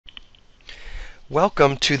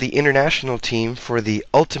Welcome to the international team for the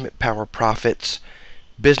Ultimate Power Profits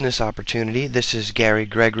business opportunity. This is Gary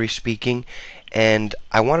Gregory speaking, and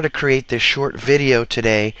I wanted to create this short video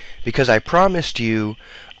today because I promised you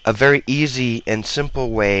a very easy and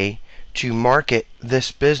simple way to market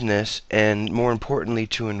this business, and more importantly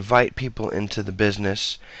to invite people into the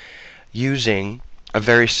business using a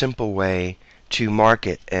very simple way to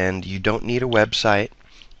market. And you don't need a website,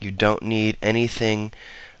 you don't need anything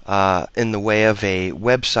in the way of a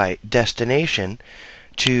website destination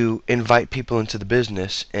to invite people into the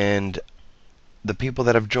business. And the people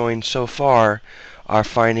that have joined so far are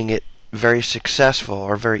finding it very successful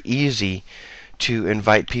or very easy to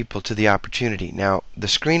invite people to the opportunity. Now, the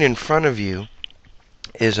screen in front of you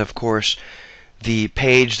is, of course, the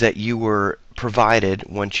page that you were provided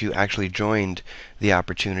once you actually joined the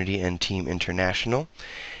opportunity and Team International.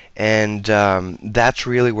 And that's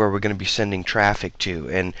really where we're going to be sending traffic to.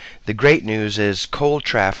 And the great news is cold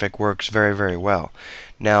traffic works very, very well.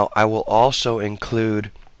 Now, I will also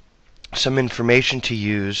include some information to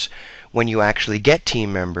use when you actually get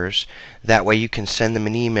team members. That way you can send them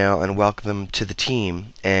an email and welcome them to the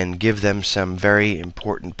team and give them some very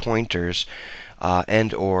important pointers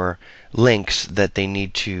and or links that they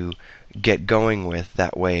need to get going with.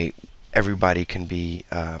 That way everybody can be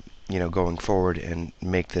going forward and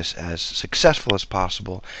make this as successful as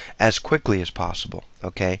possible, as quickly as possible.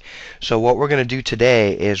 Okay, so what we're going to do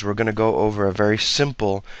today is we're going to go over a very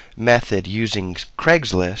simple method using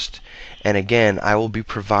Craigslist. And again, I will be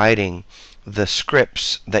providing the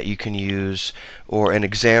scripts that you can use, or an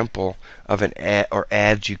example of an ad or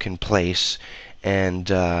ads you can place. And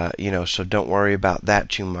so don't worry about that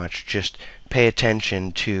too much. Just pay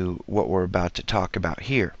attention to what we're about to talk about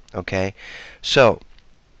here. Okay, so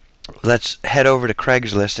let's head over to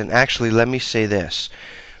Craigslist. And actually, let me say this.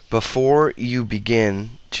 Before you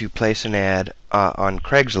begin to place an ad on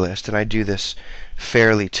Craigslist, and I do this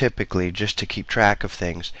fairly typically just to keep track of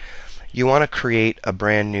things, you want to create a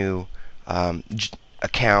brand new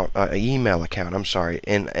email account,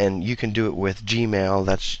 and you can do it with Gmail.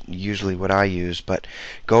 That's usually what I use, but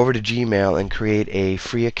go over to Gmail and create a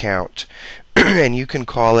free account and you can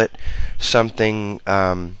call it something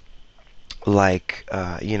like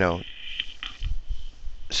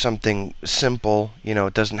something simple.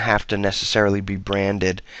 It doesn't have to necessarily be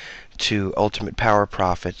branded to Ultimate Power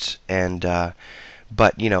Profits, and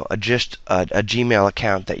but just a Gmail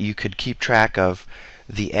account that you could keep track of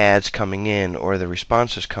the ads coming in or the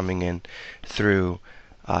responses coming in through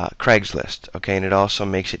Craigslist. Okay, and it also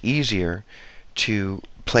makes it easier to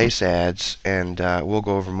place ads, and we'll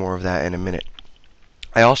go over more of that in a minute.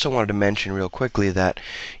 I also wanted to mention real quickly that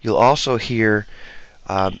you'll also hear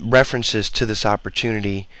references to this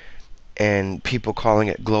opportunity and people calling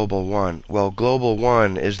it Global One. Well, Global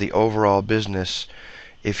One is the overall business,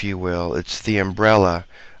 if you will. It's the umbrella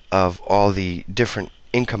of all the different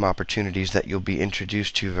income opportunities that you'll be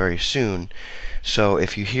introduced to very soon. So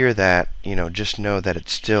if you hear that, just know that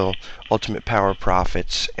it's still Ultimate Power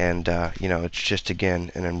Profits, and it's just,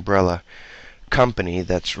 again, an umbrella company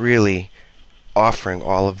that's really offering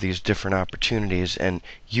all of these different opportunities, and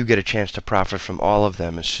you get a chance to profit from all of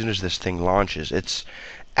them as soon as this thing launches. It's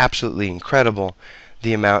absolutely incredible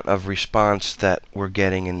the amount of response that we're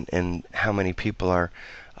getting, and how many people are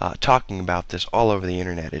talking about this all over the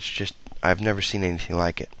internet. It's just, I've never seen anything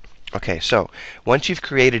like it. Okay, so once you've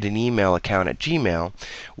created an email account at Gmail,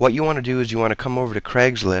 what you want to do is you want to come over to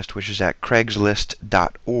Craigslist, which is at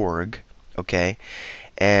craigslist.org. Okay,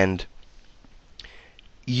 and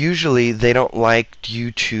usually they don't like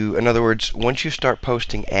you to, in other words, once you start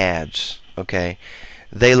posting ads, okay,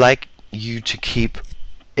 they like you to keep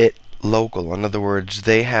it local. In other words,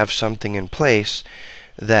 they have something in place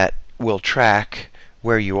that will track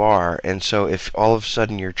where you are. And so if all of a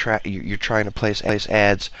sudden you're trying to place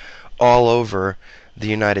ads all over the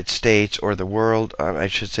United States, or the world, I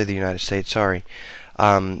should say the United States, sorry.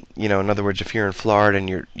 In other words, if you're in Florida and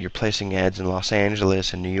you're placing ads in Los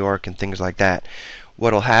Angeles and New York and things like that,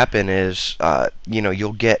 what'll happen is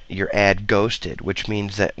you'll get your ad ghosted, which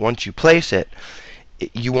means that once you place it,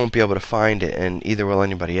 you won't be able to find it, and either will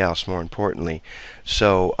anybody else, more importantly.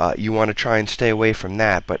 So you want to try and stay away from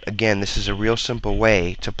that. But again, this is a real simple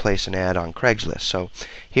way to place an ad on Craigslist. So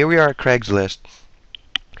here we are at Craigslist,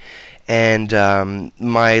 and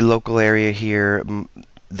my local area here,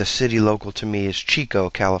 the city local to me, is Chico,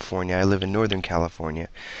 California. I live in Northern California,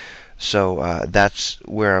 so that's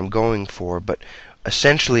where I'm going for. But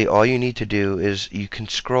essentially all you need to do is you can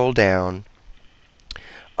scroll down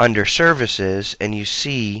under services, and you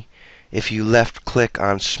see, if you left click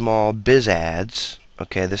on small biz ads,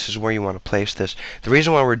 Okay, this is where you want to place this. The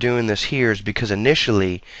reason why we're doing this here is because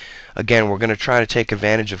initially, again, we're going to try to take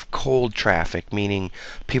advantage of cold traffic, meaning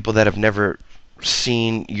people that have never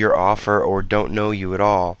seen your offer or don't know you at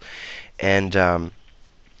all. And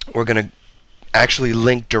we're going to actually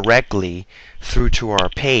link directly through to our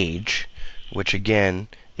page, which again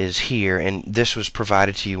is here, and this was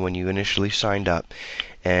provided to you when you initially signed up.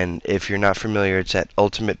 And if you're not familiar, it's at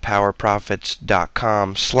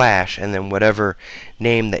ultimatepowerprofits.com/ and then whatever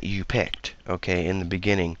name that you picked, okay, in the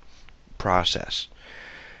beginning process.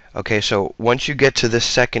 Okay, so once you get to this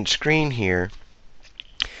second screen here,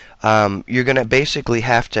 you're going to basically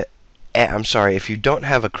have to, I'm sorry, if you don't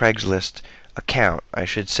have a Craigslist account, I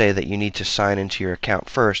should say that you need to sign into your account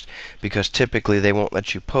first, because typically they won't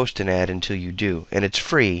let you post an ad until you do, and it's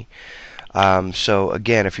free. So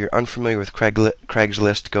again, if you're unfamiliar with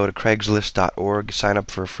Craigslist, go to Craigslist.org, sign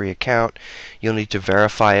up for a free account. You'll need to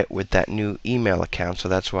verify it with that new email account, so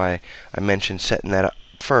that's why I mentioned setting that up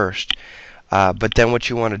first. But then what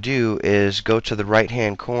you want to do is go to the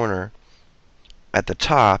right-hand corner at the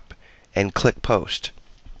top and click Post.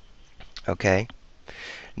 Okay?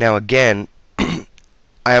 Now again,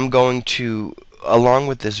 I am going to, along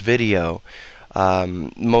with this video,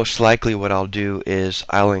 most likely what I'll do is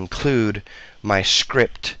I'll include my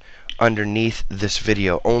script underneath this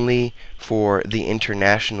video only for the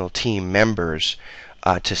international team members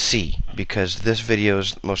to see, because this video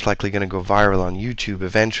is most likely going to go viral on YouTube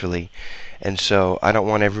eventually, and so I don't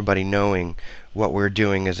want everybody knowing what we're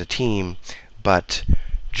doing as a team, but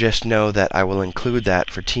just know that I will include that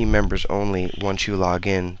for team members only once you log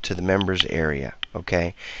in to the members area,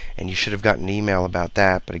 okay? And you should have gotten an email about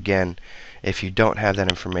that, but again, if you don't have that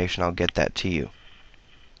information, I'll get that to you.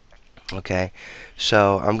 Okay,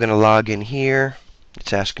 so I'm going to log in here.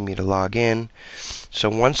 It's asking me to log in. So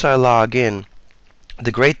once I log in,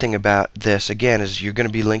 the great thing about this, again, is you're going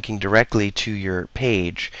to be linking directly to your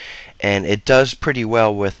page, and it does pretty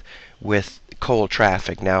well with cold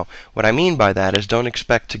traffic. Now, what I mean by that is don't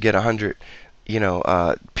expect to get 100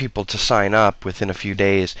 people to sign up within a few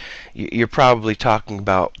days. You're probably talking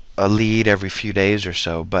about a lead every few days or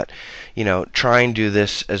so, but try and do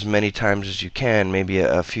this as many times as you can, maybe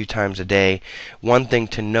a few times a day. One thing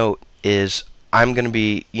to note is I'm going to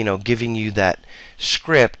be giving you that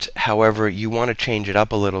script. However, you want to change it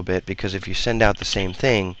up a little bit, because if you send out the same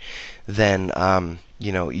thing, then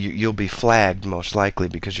you'll be flagged most likely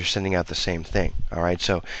because you're sending out the same thing. Alright,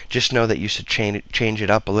 so just know that you should change it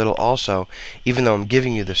up a little. Also, even though I'm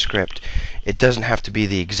giving you the script, it doesn't have to be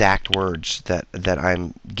the exact words that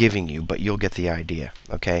I'm giving you, but you'll get the idea.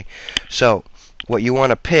 Okay, so what you want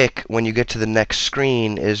to pick when you get to the next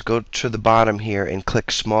screen is go to the bottom here and click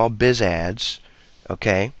Small Biz Ads.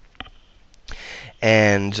 Okay,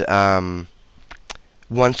 and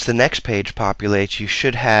once the next page populates, you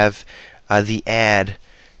should have the ad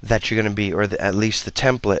that you're going to be, or at least the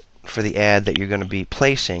template for the ad that you're going to be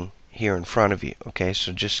placing here in front of you. Okay,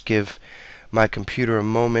 so just give my computer a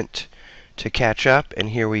moment to catch up, and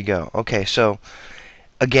here we go. Okay, so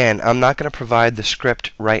again, I'm not going to provide the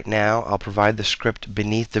script right now. I'll provide the script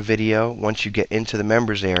beneath the video once you get into the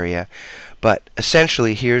members area. But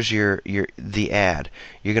essentially, here's the ad.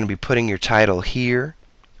 You're going to be putting your title here.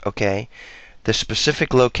 Okay, the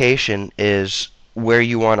specific location is where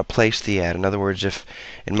you want to place the ad. In other words, if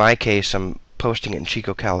in my case I'm posting it in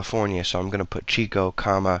Chico, California, so I'm going to put Chico,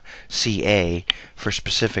 CA for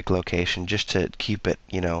specific location, just to keep it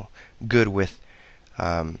good with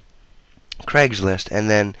Craigslist. And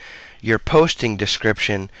then your posting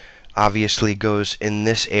description obviously goes in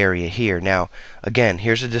this area here. Now again,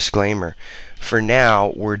 here's a disclaimer. For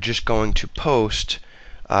now, we're just going to post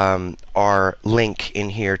our link in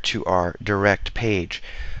here to our direct page.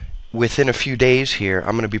 Within a few days here,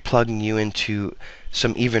 I'm going to be plugging you into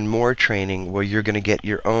some even more training where you're going to get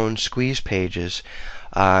your own squeeze pages,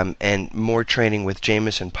 and more training with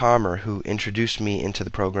Jamison Palmer, who introduced me into the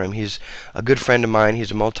program. He's a good friend of mine.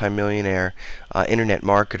 He's a multimillionaire internet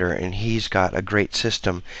marketer, and he's got a great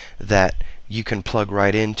system that you can plug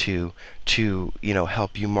right into to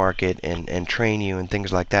help you market and train you and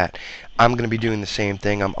things like that. I'm going to be doing the same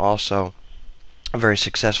thing. I'm also a very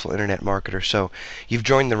successful internet marketer. So you've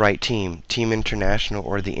joined the right team. Team International,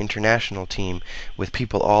 or the international team with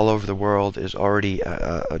people all over the world, is already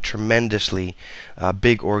a tremendously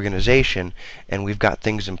big organization, and we've got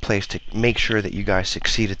things in place to make sure that you guys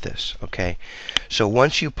succeed at this. Okay, so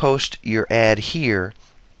once you post your ad here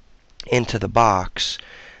into the box,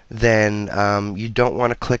 then you don't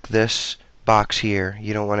want to click this box here.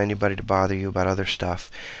 You don't want anybody to bother you about other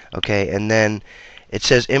stuff. Okay, and then it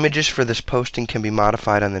says images for this posting can be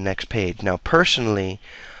modified on the next page. Now personally,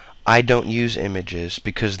 I don't use images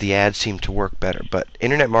because the ads seem to work better. But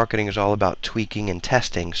internet marketing is all about tweaking and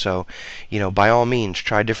testing. So, by all means,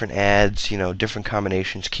 try different ads, different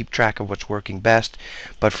combinations. Keep track of what's working best.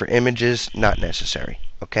 But for images, not necessary.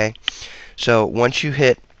 Okay? So once you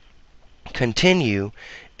hit continue,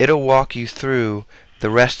 it'll walk you through the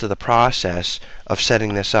rest of the process of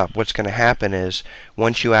setting this up. What's going to happen is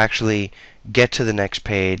once you actually get to the next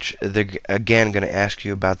page, they're again going to ask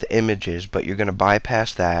you about the images, but you're going to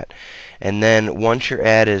bypass that. And then once your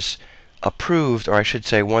ad is approved, or I should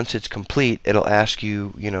say once it's complete, it'll ask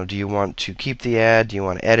you, do you want to keep the ad? Do you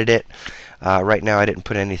want to edit it? Right now I didn't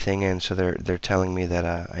put anything in, so they're telling me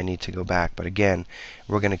that I need to go back. But again,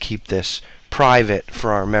 we're going to keep this private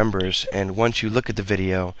for our members, and once you look at the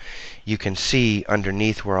video, you can see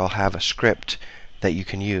underneath where I'll have a script that you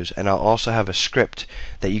can use, and I'll also have a script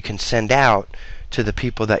that you can send out to the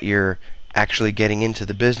people that you're actually getting into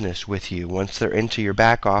the business with you. Once they're into your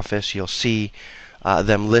back office, you'll see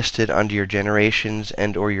them listed under your generations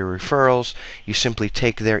and or your referrals. You simply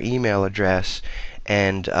take their email address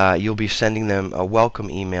and you'll be sending them a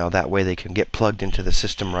welcome email. That way they can get plugged into the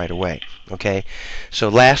system right away. Okay. So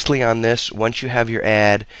lastly on this, once you have your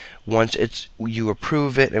ad, once you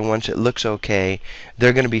approve it and once it looks okay,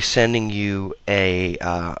 they're going to be sending you a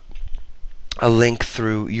link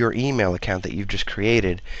through your email account that you've just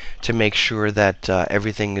created to make sure that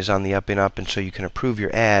everything is on the up and up, and so you can approve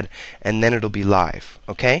your ad, and then it'll be live.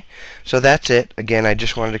 Okay? So that's it. Again, I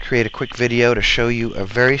just wanted to create a quick video to show you a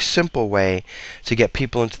very simple way to get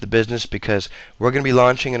people into the business, because we're going to be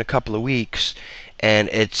launching in a couple of weeks,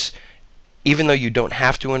 and even though you don't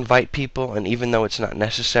have to invite people, and even though it's not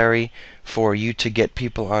necessary for you to get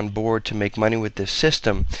people on board to make money with this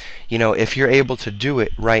system, if you're able to do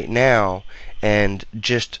it right now and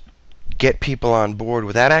just get people on board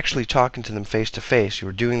without actually talking to them face to face,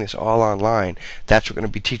 you're doing this all online. That's what we're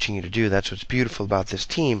going to be teaching you to do. That's what's beautiful about this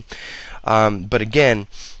team. But again,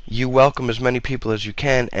 you welcome as many people as you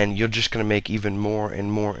can, and you're just going to make even more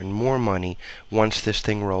and more and more money once this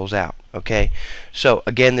thing rolls out. Okay? So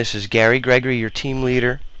again, this is Gary Gregory, your team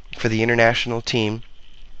leader for the international team,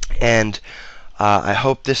 and I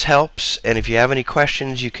hope this helps. And if you have any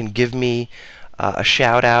questions, you can give me a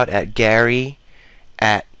shout out at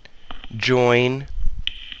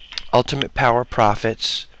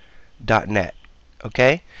Gary@joinultimatepowerprofits.net.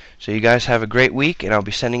 Okay? So you guys have a great week, and I'll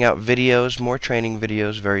be sending out videos, more training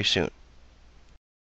videos very soon.